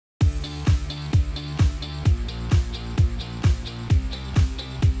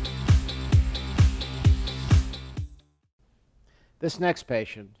This next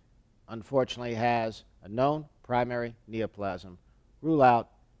patient, unfortunately, has a known primary neoplasm. Rule out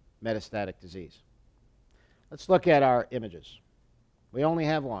metastatic disease. Let's look at our images. We only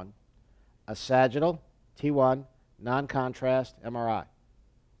have one, a sagittal T1 non-contrast MRI.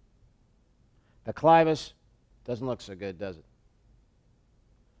 The clivus doesn't look so good, does it?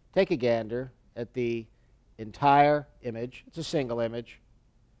 Take a gander at the entire image. It's a single image.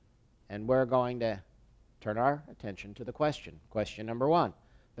 And we're going to turn our attention to the question. Question number one.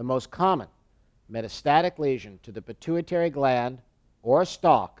 The most common metastatic lesion to the pituitary gland or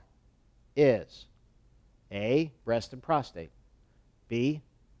stalk is A, breast and prostate, B,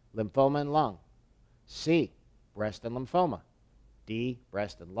 lymphoma and lung, C, breast and lymphoma, D,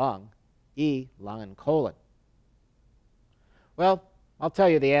 breast and lung, E, lung and colon. Well, I'll tell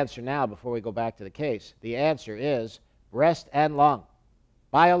you the answer now before we go back to the case. The answer is breast and lung,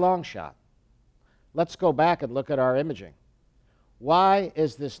 by a long shot. Let's go back and look at our imaging. Why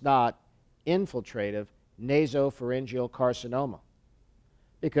is this not infiltrative nasopharyngeal carcinoma?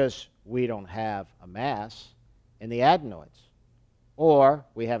 Because we don't have a mass in the adenoids, or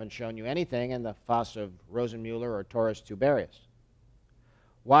we haven't shown you anything in the fossa of Rosenmuller or torus tubarius.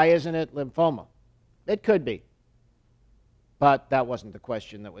 Why isn't it lymphoma? It could be, but that wasn't the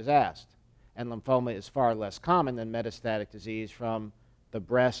question that was asked. And lymphoma is far less common than metastatic disease from the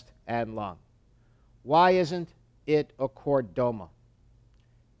breast and lung. Why isn't it a chordoma?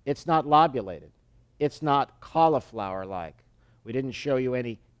 It's not lobulated. It's not cauliflower-like. We didn't show you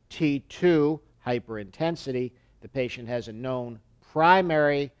any T2 hyperintensity. The patient has a known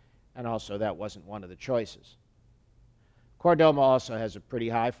primary, and also that wasn't one of the choices. Chordoma also has a pretty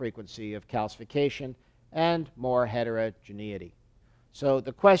high frequency of calcification and more heterogeneity. So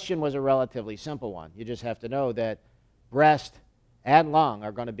the question was a relatively simple one. You just have to know that breast and lung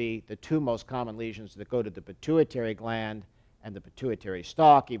are going to be the two most common lesions that go to the pituitary gland and the pituitary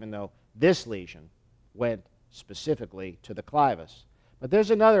stalk, even though this lesion went specifically to the clivus. But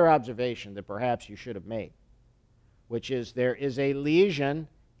there's another observation that perhaps you should have made, which is there is a lesion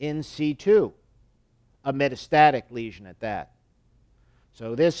in C2, a metastatic lesion at that.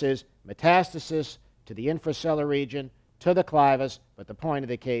 So this is metastasis to the infracellular region, to the clivus, but the point of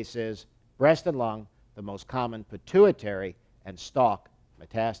the case is breast and lung, the most common pituitary and stalk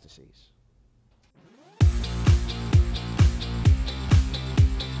metastases.